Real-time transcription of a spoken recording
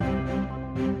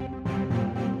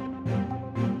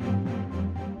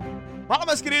Fala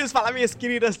meus queridos, fala minhas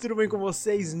queridas, tudo bem com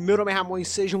vocês? Meu nome é Ramon e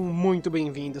sejam muito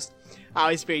bem-vindos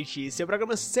ao Expertise, seu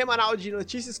programa semanal de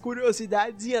notícias,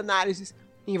 curiosidades e análises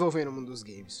envolvendo o mundo dos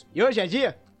games. E hoje é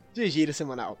dia de Giro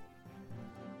Semanal.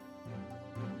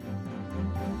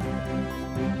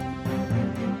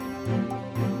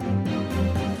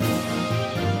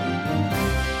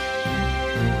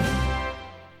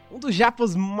 Dos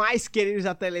japos mais queridos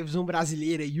da televisão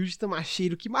brasileira, Yuji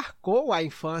Tamashiro, que marcou a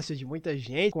infância de muita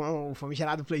gente com o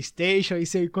famigerado PlayStation e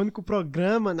seu icônico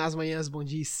programa Nas Manhãs Bom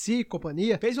Dia e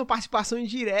companhia, fez uma participação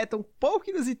indireta um pouco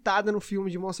inusitada no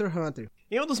filme de Monster Hunter.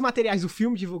 Em um dos materiais do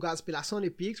filme divulgados pela Sony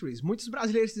Pictures, muitos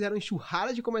brasileiros fizeram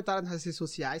enxurrada de comentários nas redes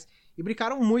sociais e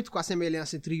brincaram muito com a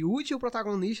semelhança entre Yuji e o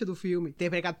protagonista do filme,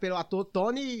 interpretado pelo ator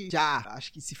Tony Jaa.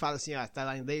 Acho que se fala assim,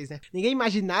 tailandês, né? Ninguém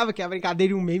imaginava que a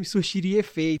brincadeira e um meme surtiria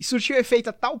efeito. E surtiu efeito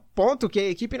a tal ponto que a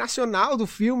equipe nacional do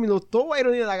filme notou a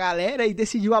ironia da galera e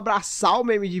decidiu abraçar o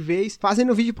meme de vez,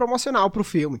 fazendo um vídeo promocional pro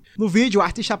filme. No vídeo, o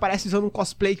artista aparece usando um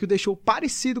cosplay que o deixou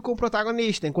parecido com o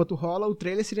protagonista, enquanto rola o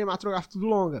trailer cinematográfico do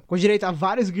longa, com direito a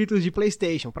vários gritos de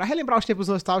PlayStation, pra relembrar os tempos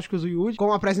nostálgicos do Yuji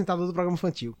como apresentador do programa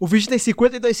infantil. O vídeo tem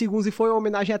 52 segundos e foi uma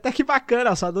homenagem até que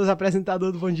bacana ao saudoso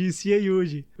apresentador do Bom Dia e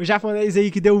Yuji, o japonês aí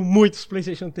que deu muitos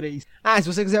PlayStation 3. Se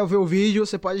você quiser ver o vídeo,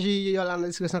 você pode ir olhar na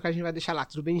descrição que a gente vai deixar lá,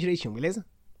 tudo bem direitinho, beleza?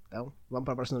 Então, vamos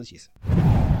para a próxima notícia.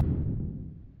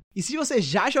 E se você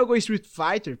já jogou Street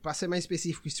Fighter, para ser mais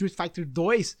específico, Street Fighter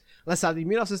 2, lançado em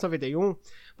 1991,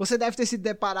 você deve ter se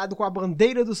deparado com a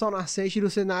bandeira do sol nascente no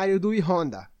cenário do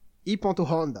I-Honda.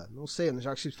 I.Honda, não sei, eu não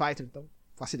jogo Street Fighter, então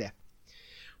faço ideia.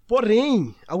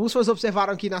 Porém, alguns fãs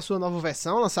observaram que na sua nova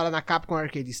versão, lançada na Capcom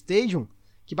Arcade Stadium,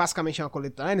 que basicamente é uma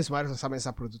coletânea, os maiores lançamentos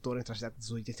da produtora entre as décadas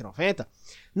de 80 e 90,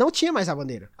 não tinha mais a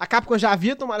bandeira. A Capcom já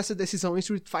havia tomado essa decisão em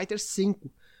Street Fighter V,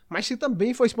 mas que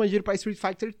também foi expandido para Street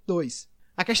Fighter 2.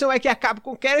 A questão é que a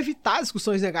Capcom quer evitar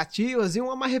discussões negativas e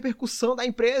uma má repercussão da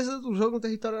empresa do jogo no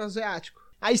território asiático.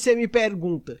 Aí você me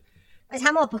pergunta... Mas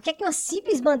Ramon, por que uma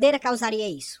simples bandeira causaria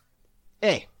isso?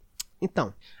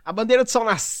 Então, a bandeira do sol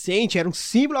nascente era um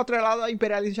símbolo atrelado ao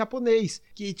imperialismo japonês,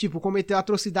 que, cometeu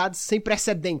atrocidades sem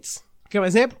precedentes. Quer um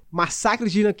exemplo? Massacre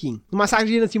de Nanquim. No massacre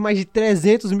de Nanquim, mais de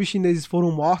 300 mil chineses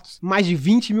foram mortos, mais de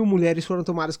 20 mil mulheres foram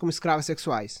tomadas como escravas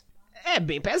sexuais. É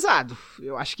bem pesado.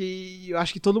 Eu acho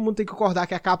que todo mundo tem que concordar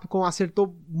que a Capcom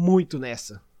acertou muito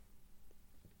nessa.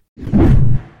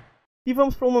 E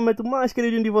vamos para o momento mais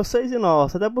queridinho de vocês e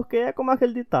nosso, até porque é como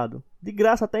aquele ditado: de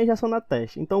graça até injeção na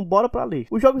testa. Então bora pra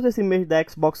lista. Os jogos desse mês da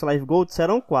Xbox Live Gold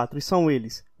serão 4 e são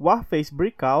eles: Warface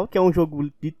Breakout, que é um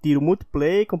jogo de tiro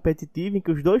multiplayer competitivo em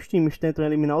que os dois times tentam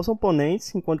eliminar os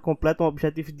oponentes enquanto completam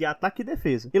objetivos de ataque e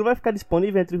defesa. Ele vai ficar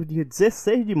disponível entre os dias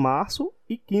 16 de março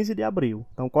e 15 de abril.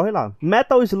 Então corre lá.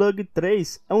 Metal Slug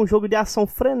 3 é um jogo de ação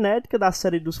frenética da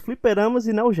série dos fliperamas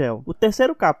e Neo Geo. O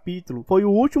terceiro capítulo foi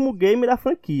o último game da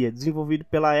franquia, desenvolvido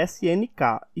pela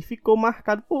SNK, e ficou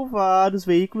marcado por vários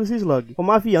veículos Slug,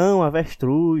 como avião,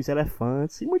 avestruz,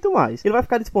 elefantes e muito mais. Ele vai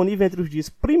ficar disponível entre os dias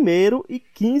 1º e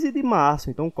 15 de março,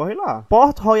 então corre lá.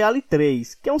 Port Royale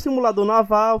 3, que é um simulador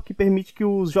naval que permite que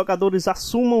os jogadores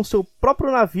assumam seu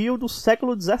próprio navio do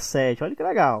século 17, olha que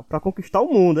legal, para conquistar o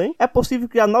mundo, hein? É possível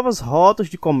criar novas rotas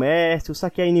de comércio,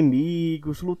 saquear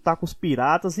inimigos, lutar com os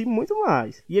piratas e muito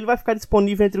mais. E ele vai ficar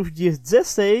disponível entre os dias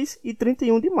 16 e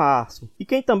 31 de março. E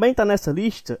quem também tá nessa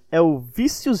lista é o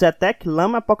Vicious Attack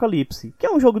Lama Apocalypse, que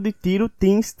é um jogo de tiro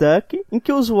Team Stuck, em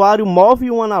que o usuário move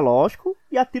um analógico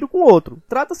e atira com outro.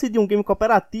 Trata-se de um game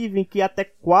cooperativo em que até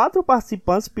 4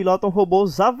 participantes pilotam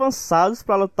robôs avançados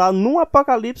para lutar num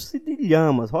apocalipse de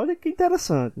lhamas. Olha que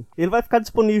interessante. Ele vai ficar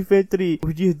disponível entre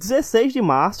os dias 16 de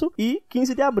março e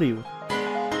 15 de abril.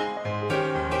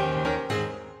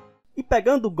 E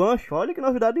pegando o gancho, olha que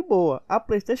novidade boa. A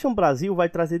PlayStation Brasil vai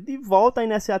trazer de volta a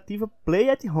iniciativa Play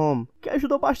at Home, que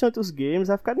ajudou bastante os games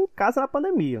a ficarem em casa na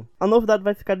pandemia. A novidade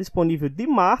vai ficar disponível de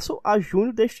março a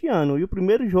junho deste ano, e o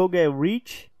primeiro jogo é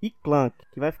Reach e Clank,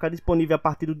 que vai ficar disponível a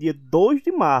partir do dia 2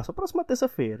 de março, a próxima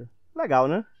terça-feira. Legal,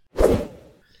 né?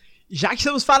 Já que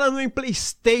estamos falando em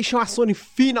PlayStation, a Sony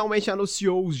finalmente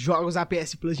anunciou os jogos da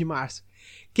PS Plus de março.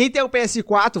 Quem tem o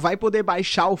PS4 vai poder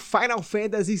baixar o Final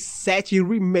Fantasy VII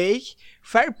Remake,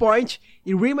 Farpoint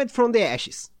e Remade from the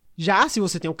Ashes. Já se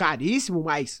você tem o caríssimo,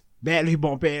 mas belo e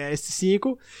bom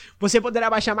PS5, você poderá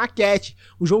baixar Maquette,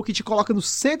 um jogo que te coloca no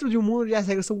centro de um mundo onde as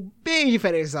regras são bem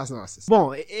diferentes das nossas.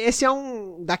 Bom, esse é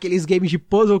um daqueles games de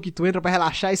puzzle que tu entra pra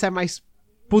relaxar e sai mais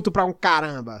puto pra um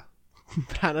caramba,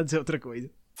 pra não dizer outra coisa.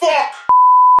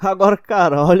 Agora,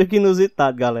 cara, olha que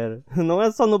inusitado, galera. Não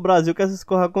é só no Brasil que essas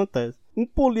coisas acontecem. Um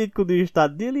político do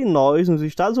estado de Illinois, nos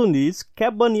Estados Unidos,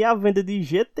 quer banir a venda de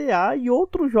GTA e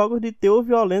outros jogos de teor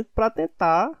violento para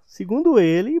tentar, segundo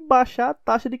ele, baixar a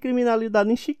taxa de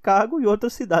criminalidade em Chicago e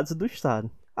outras cidades do estado.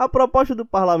 A proposta do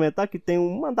parlamentar, que tem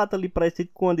um mandato ali parecido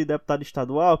com a de deputado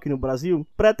estadual aqui no Brasil,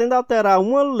 pretende alterar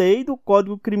uma lei do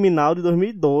Código Criminal de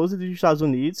 2012 dos Estados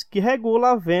Unidos que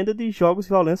regula a venda de jogos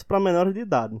violentos para menores de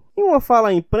idade. Em uma fala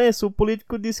à imprensa, o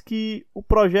político disse que o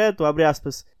projeto, abre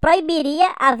aspas,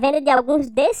 proibiria a venda de alguns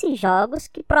desses jogos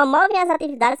que promovem as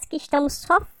atividades que estamos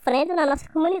sofrendo na nossa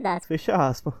comunidade. Fecha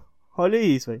aspas. Olha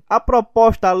isso, velho. A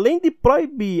proposta, além de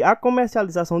proibir a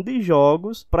comercialização de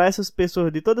jogos para essas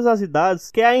pessoas de todas as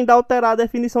idades, quer ainda alterar a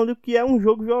definição do que é um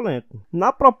jogo violento.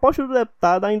 Na proposta do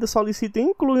deputado, ainda solicita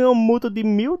incluir uma multa de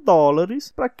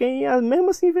 $1.000 para quem mesmo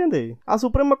assim vender. A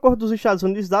Suprema Corte dos Estados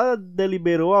Unidos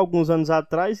deliberou alguns anos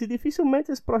atrás e dificilmente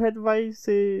esse projeto vai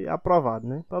ser aprovado,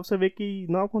 né? Para você ver que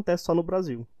não acontece só no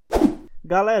Brasil.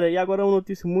 Galera, e agora uma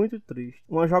notícia muito triste.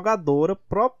 Uma jogadora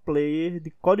pro player de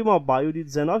COD Mobile de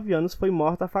 19 anos foi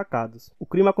morta a facadas. O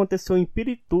crime aconteceu em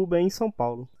Pirituba, em São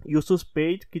Paulo. E o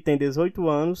suspeito, que tem 18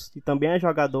 anos e também é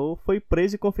jogador, foi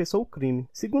preso e confessou o crime.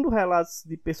 Segundo relatos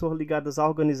de pessoas ligadas à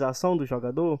organização do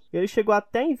jogador, ele chegou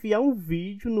até a enviar um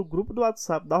vídeo no grupo do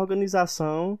WhatsApp da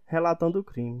organização relatando o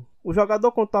crime. O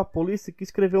jogador contou à polícia que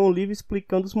escreveu um livro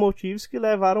explicando os motivos que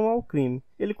levaram ao crime.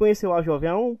 Ele conheceu a jovem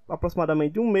há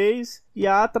aproximadamente um mês e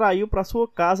a atraiu para sua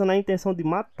casa na intenção de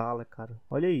matá-la, cara.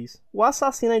 Olha isso. O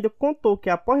assassino ainda contou que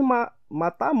após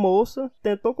matar a moça,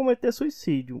 tentou cometer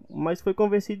suicídio, mas foi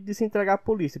convencido de se entregar à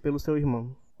polícia pelo seu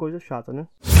irmão. Coisa chata, né?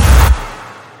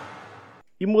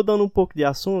 E mudando um pouco de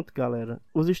assunto, galera,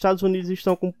 os Estados Unidos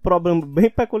estão com um problema bem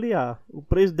peculiar. O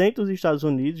presidente dos Estados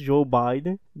Unidos, Joe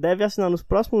Biden, deve assinar nos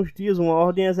próximos dias uma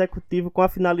ordem executiva com a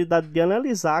finalidade de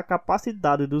analisar a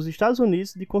capacidade dos Estados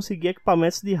Unidos de conseguir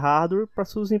equipamentos de hardware para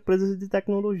suas empresas de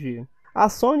tecnologia. A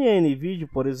Sony e a Nvidia,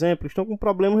 por exemplo, estão com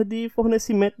problemas de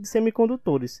fornecimento de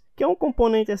semicondutores, que é um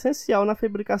componente essencial na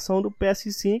fabricação do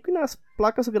PS5 e nas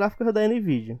placas gráficas da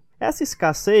Nvidia. Essa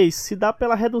escassez se dá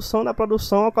pela redução da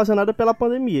produção ocasionada pela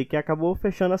pandemia, que acabou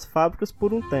fechando as fábricas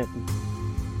por um tempo.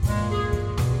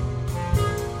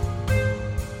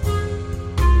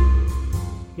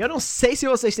 Eu não sei se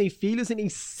vocês têm filhos e nem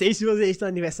sei se vocês estão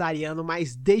aniversariando,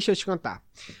 mas deixa eu te contar.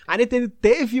 A Nintendo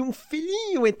teve um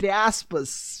filhinho, entre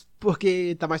aspas,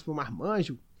 porque tá mais pro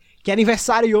marmanjo, que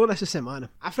aniversariou nesta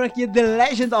semana. A franquia The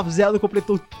Legend of Zelda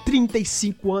completou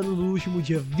 35 anos no último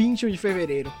dia 21 de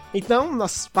fevereiro. Então,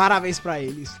 nossos parabéns pra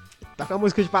eles. Toca a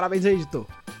música de parabéns aí, editor.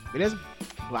 Beleza?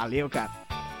 Valeu, cara.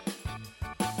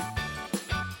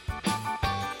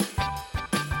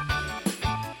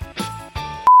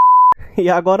 E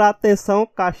agora atenção,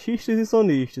 caixistas e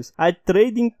sonistas. A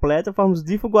Trading Platforms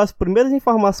divulgou as primeiras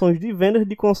informações de vendas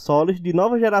de consoles de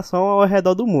nova geração ao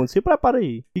redor do mundo. Se prepara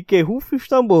aí. E que rufe os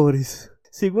tambores.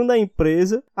 Segundo a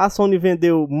empresa, a Sony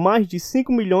vendeu mais de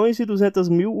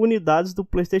 5.200.000 unidades do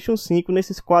PlayStation 5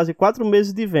 nesses quase 4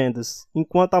 meses de vendas,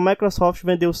 enquanto a Microsoft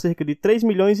vendeu cerca de 3,5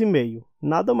 milhões.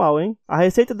 Nada mal, hein? A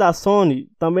receita da Sony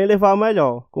também levou a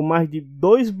melhor, com mais de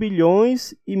 2,5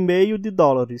 bilhões de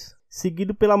dólares.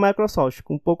 Seguido pela Microsoft,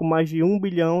 com um pouco mais de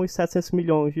 1,7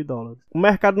 bilhão. O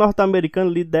mercado norte-americano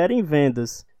lidera em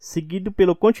vendas, seguido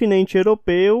pelo continente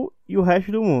europeu e o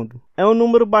resto do mundo. É um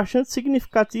número bastante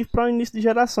significativo para o início de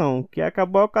geração, que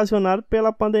acabou ocasionado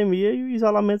pela pandemia e o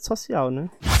isolamento social, né?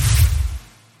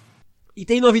 E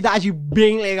tem novidade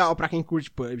bem legal para quem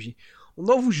curte PUBG. O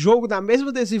novo jogo da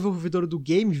mesma desenvolvedora do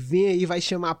game vem aí e vai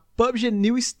chamar PUBG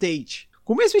New State,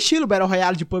 com o mesmo estilo Battle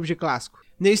Royale de PUBG clássico.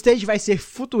 New Stage vai ser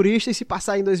futurista e se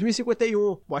passar em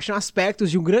 2051, mostrando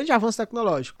aspectos de um grande avanço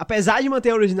tecnológico. Apesar de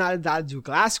manter a originalidade do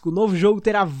clássico, o novo jogo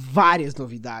terá várias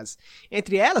novidades.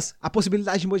 Entre elas, a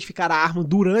possibilidade de modificar a arma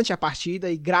durante a partida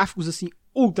e gráficos assim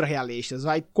ultra realistas.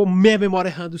 Vai comer a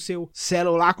memória RAM do seu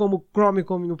celular como o Chrome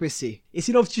come no PC.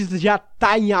 Esse novo título já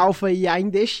tá em alpha e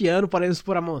ainda este ano podemos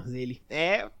pôr a mão nele.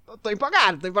 Eu tô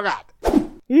empolgado.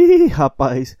 Ih,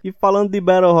 rapaz, e falando de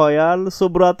Battle Royale,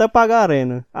 sobrou até pagar a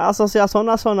arena. A Associação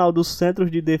Nacional dos Centros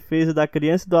de Defesa da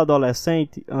Criança e do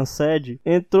Adolescente, ANSED,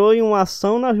 entrou em uma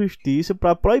ação na justiça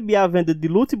para proibir a venda de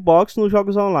loot box nos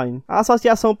jogos online. A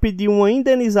associação pediu uma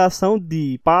indenização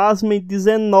de, pasmem,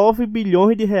 19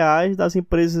 bilhões de reais das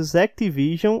empresas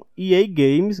Activision, EA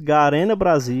Games, Garena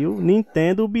Brasil,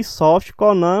 Nintendo, Ubisoft,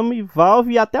 Konami,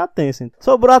 Valve e até a Tencent.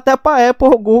 Sobrou até para Apple,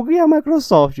 Google e a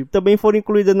Microsoft. Também foram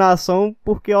incluídas na ação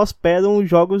porque porque hospedam os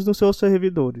jogos nos seus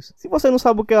servidores. Se você não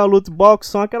sabe o que é a loot box,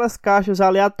 são aquelas caixas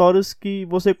aleatórias que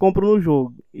você compra no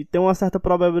jogo e tem uma certa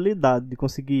probabilidade de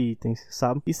conseguir itens,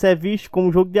 sabe? Isso é visto como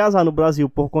um jogo de azar no Brasil,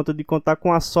 por conta de contar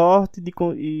com a sorte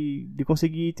de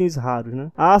conseguir itens raros,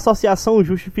 né? A associação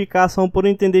justifica a ação por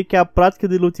entender que a prática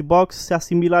de loot box se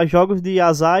assimila a jogos de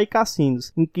azar e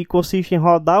cassinos, em que consiste em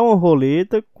rodar uma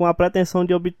roleta com a pretensão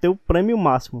de obter o prêmio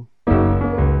máximo.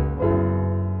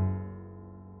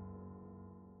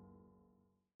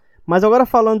 Mas agora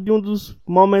falando de um dos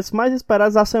momentos mais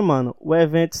esperados da semana, o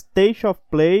evento State of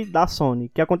Play da Sony,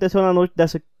 que aconteceu na noite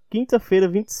desta quinta-feira,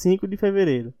 25 de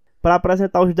fevereiro, para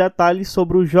apresentar os detalhes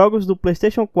sobre os jogos do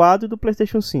PlayStation 4 e do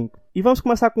PlayStation 5. E vamos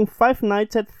começar com Five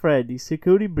Nights at Freddy's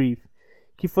Security Brief,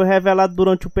 que foi revelado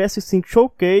durante o PS5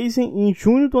 Showcase em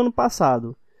junho do ano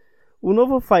passado. O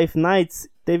novo Five Nights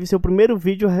teve seu primeiro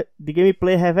vídeo de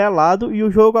gameplay revelado e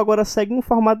o jogo agora segue um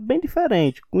formato bem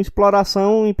diferente, com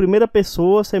exploração em primeira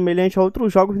pessoa semelhante a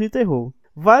outros jogos de terror.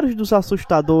 Vários dos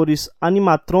assustadores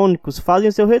animatrônicos fazem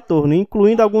seu retorno,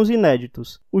 incluindo alguns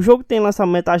inéditos. O jogo tem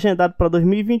lançamento agendado para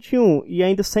 2021 e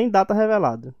ainda sem data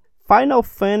revelada. Final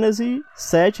Fantasy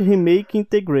VII Remake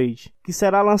Integrate, que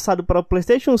será lançado para o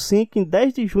PlayStation 5 em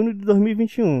 10 de junho de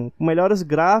 2021, com melhoras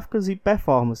gráficas e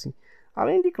performance.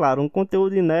 Além de, claro, um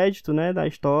conteúdo inédito, né, da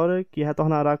história, que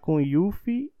retornará com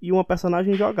Yuffie e uma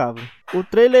personagem jogável. O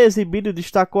trailer exibido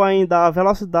destacou ainda a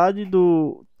velocidade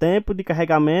do tempo de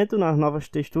carregamento nas novas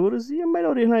texturas e a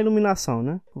melhoria na iluminação,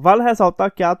 né? Vale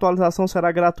ressaltar que a atualização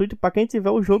será gratuita para quem tiver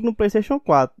o jogo no PlayStation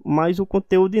 4, mas o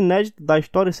conteúdo inédito da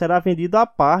história será vendido à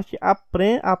parte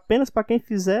apenas para quem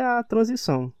fizer a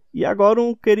transição. E agora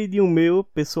um queridinho meu,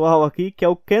 pessoal aqui, que é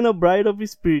o Xenoblade of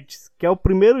Spirits, que é o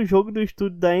primeiro jogo do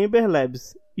estúdio da Ember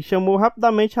Labs, e chamou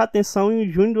rapidamente a atenção em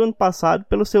junho do ano passado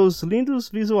pelos seus lindos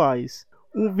visuais.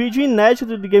 Um vídeo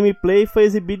inédito de gameplay foi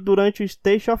exibido durante o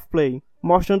State of Play,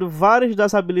 mostrando várias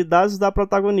das habilidades da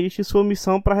protagonista e sua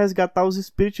missão para resgatar os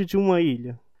espíritos de uma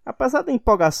ilha. Apesar da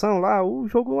empolgação lá, o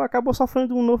jogo acabou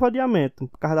sofrendo um novo adiamento,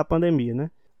 por causa da pandemia,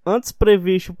 né? Antes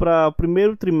previsto para o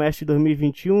primeiro trimestre de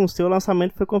 2021, seu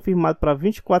lançamento foi confirmado para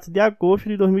 24 de agosto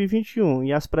de 2021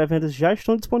 e as pré-vendas já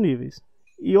estão disponíveis.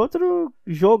 E outro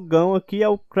jogão aqui é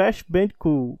o Crash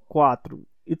Bandicoot 4,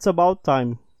 It's About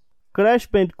Time. Crash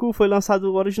Bandicoot foi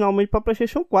lançado originalmente para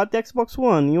PlayStation 4 e Xbox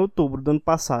One em outubro do ano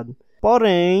passado.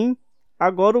 Porém,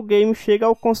 agora o game chega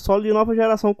ao console de nova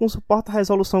geração com suporte à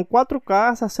resolução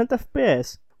 4K a 60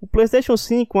 FPS. O PlayStation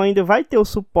 5 ainda vai ter o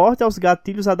suporte aos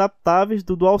gatilhos adaptáveis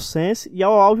do DualSense e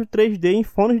ao áudio 3D em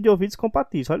fones de ouvidos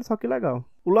compatíveis. Olha só que legal.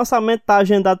 O lançamento está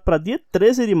agendado para dia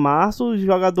 13 de março. Os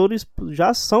jogadores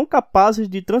já são capazes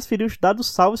de transferir os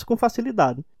dados salvos com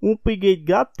facilidade. Um upgrade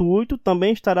gratuito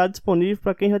também estará disponível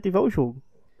para quem já tiver o jogo.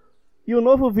 E o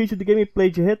novo vídeo de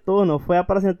gameplay de retorno foi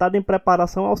apresentado em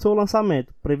preparação ao seu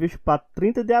lançamento, previsto para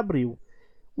 30 de abril.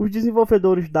 Os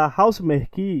desenvolvedores da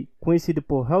Housemarque, conhecido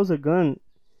por Housegun,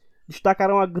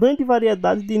 destacaram a grande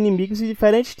variedade de inimigos e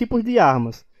diferentes tipos de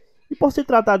armas. E por se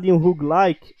tratar de um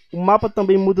roguelike, o mapa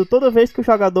também muda toda vez que o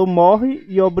jogador morre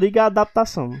e obriga a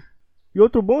adaptação. E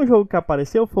outro bom jogo que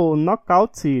apareceu foi o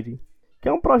Knockout City, que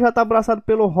é um projeto abraçado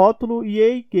pelo rótulo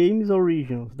EA Games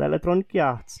Originals, da Electronic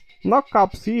Arts.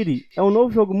 Knockout City é um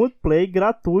novo jogo multiplayer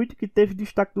gratuito que teve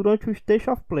destaque durante o State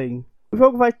of Play. O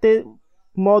jogo vai ter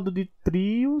modo de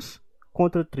trios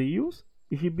contra trios,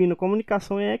 exibindo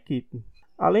comunicação em equipe.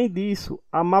 Além disso,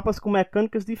 há mapas com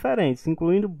mecânicas diferentes,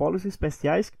 incluindo bolas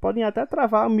especiais que podem até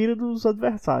travar a mira dos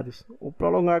adversários, ou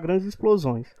prolongar grandes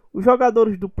explosões. Os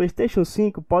jogadores do PlayStation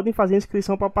 5 podem fazer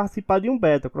inscrição para participar de um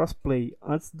beta crossplay,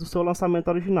 antes do seu lançamento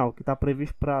original, que está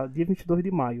previsto para dia 22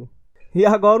 de maio. E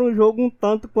agora um jogo um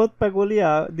tanto quanto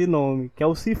peculiar de nome, que é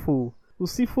o Sifu. O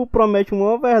Sifu promete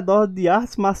uma overdose de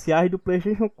artes marciais do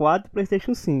PlayStation 4 e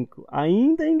PlayStation 5,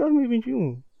 ainda em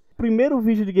 2021. O primeiro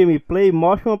vídeo de gameplay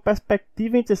mostra uma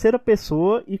perspectiva em terceira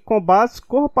pessoa e combates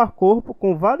corpo a corpo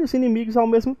com vários inimigos ao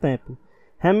mesmo tempo,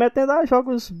 remetendo a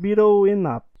jogos beat'em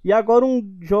up. E agora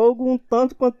um jogo um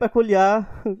tanto quanto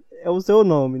peculiar é o seu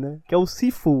nome, né? Que é o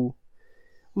Sifu.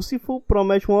 O Sifu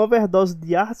promete uma overdose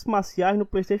de artes marciais no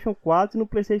PlayStation 4 e no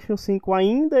PlayStation 5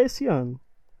 ainda esse ano.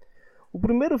 O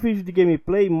primeiro vídeo de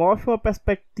gameplay mostra uma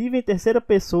perspectiva em terceira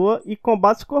pessoa e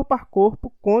combates corpo a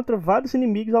corpo contra vários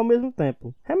inimigos ao mesmo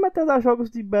tempo, remetendo a jogos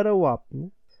de Battle Up, né?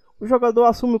 O jogador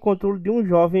assume o controle de um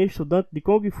jovem estudante de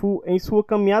Kung Fu em sua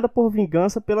caminhada por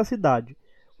vingança pela cidade.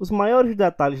 Os maiores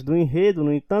detalhes do enredo,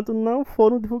 no entanto, não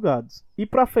foram divulgados. E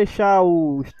para fechar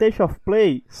o State of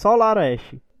Play, Solar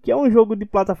Ash, que é um jogo de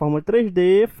plataforma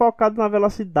 3D focado na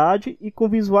velocidade e com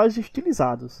visuais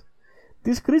estilizados.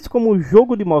 Descrito como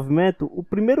jogo de movimento, o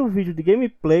primeiro vídeo de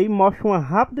gameplay mostra uma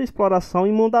rápida exploração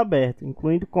em mundo aberto,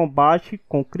 incluindo combate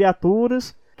com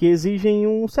criaturas que exigem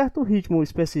um certo ritmo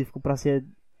específico para ser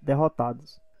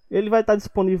derrotados. Ele vai estar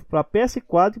disponível para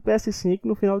PS4 e PS5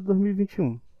 no final de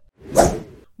 2021.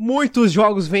 Muitos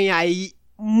jogos vêm aí,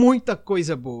 muita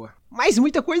coisa boa, mas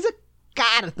muita coisa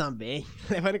cara também,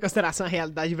 levando em consideração a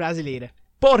realidade brasileira.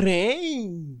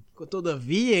 Porém,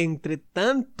 todavia,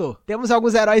 entretanto, temos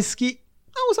alguns heróis que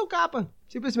não usam capa,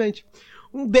 simplesmente.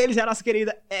 Um deles é a nossa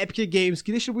querida Epic Games,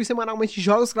 que distribui semanalmente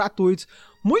jogos gratuitos,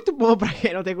 muito bom pra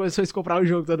quem não tem condições de comprar um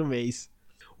jogo todo mês.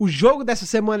 O jogo dessa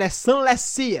semana é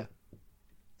Sunlessia.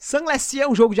 Sunlessia é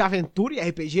um jogo de aventura e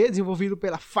RPG desenvolvido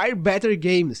pela Fire Better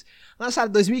Games, lançado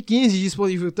em 2015 e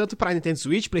disponível tanto para Nintendo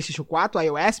Switch, PlayStation 4,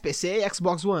 iOS, PC e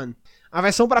Xbox One. A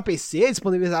versão para PC,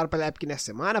 disponibilizada pela Epic nessa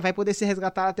semana, vai poder ser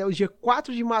resgatada até o dia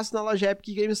 4 de março na loja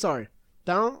Epic Game Store.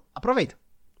 Então, aproveita.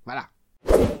 Vai lá.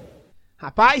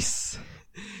 Rapaz,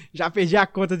 já perdi a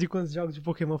conta de quantos jogos de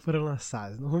Pokémon foram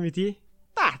lançados. Não vou mentir?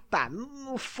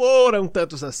 Não foram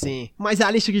tantos assim. Mas a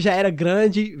lista que já era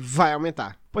grande vai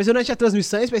aumentar. Pois durante a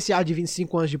transmissão especial de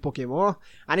 25 anos de Pokémon,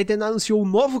 a Nintendo anunciou um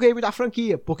novo game da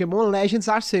franquia, Pokémon Legends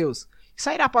Arceus, que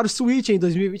sairá para o Switch em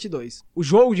 2022. O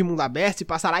jogo de mundo aberto se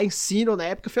passará em Sinnoh na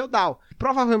época feudal, e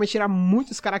provavelmente terá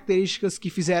muitas características que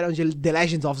fizeram de The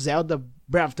Legend of Zelda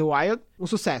Breath of the Wild um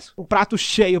sucesso. Um prato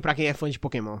cheio para quem é fã de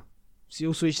Pokémon. Se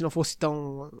o Switch não fosse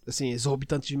tão, assim,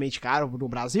 exorbitantemente caro no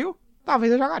Brasil,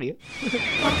 talvez eu jogaria.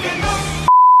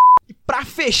 E pra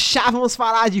fechar, vamos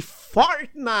falar de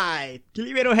Fortnite, que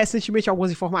liberou recentemente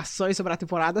algumas informações sobre a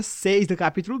temporada 6 do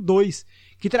capítulo 2,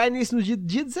 que terá início no dia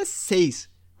 16,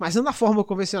 mas não da forma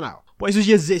convencional. Pois do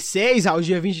dia 16 ao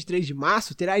dia 23 de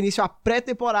março terá início a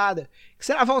pré-temporada, que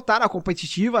será voltada ao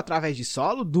competitivo através de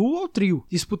solo, duo ou trio,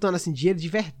 disputando assim dinheiro de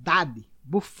verdade.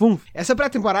 Bufum. Essa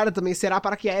pré-temporada também será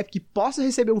para que a Epic possa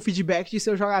receber um feedback de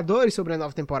seus jogadores sobre a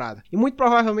nova temporada. E muito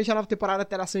provavelmente a nova temporada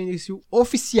terá seu início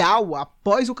oficial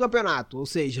após o campeonato, ou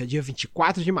seja, dia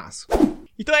 24 de março.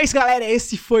 Então é isso, galera,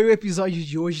 esse foi o episódio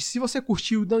de hoje. Se você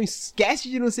curtiu, não esquece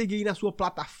de nos seguir na sua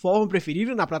plataforma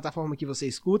preferida, na plataforma que você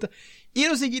escuta, e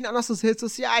nos seguir nas nossas redes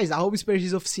sociais,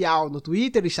 @esperdizoficial no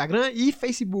Twitter, Instagram e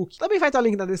Facebook. Também vai estar o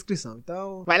link na descrição,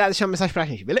 então vai lá deixar uma mensagem pra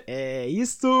gente, beleza? É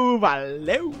isso,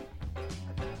 valeu!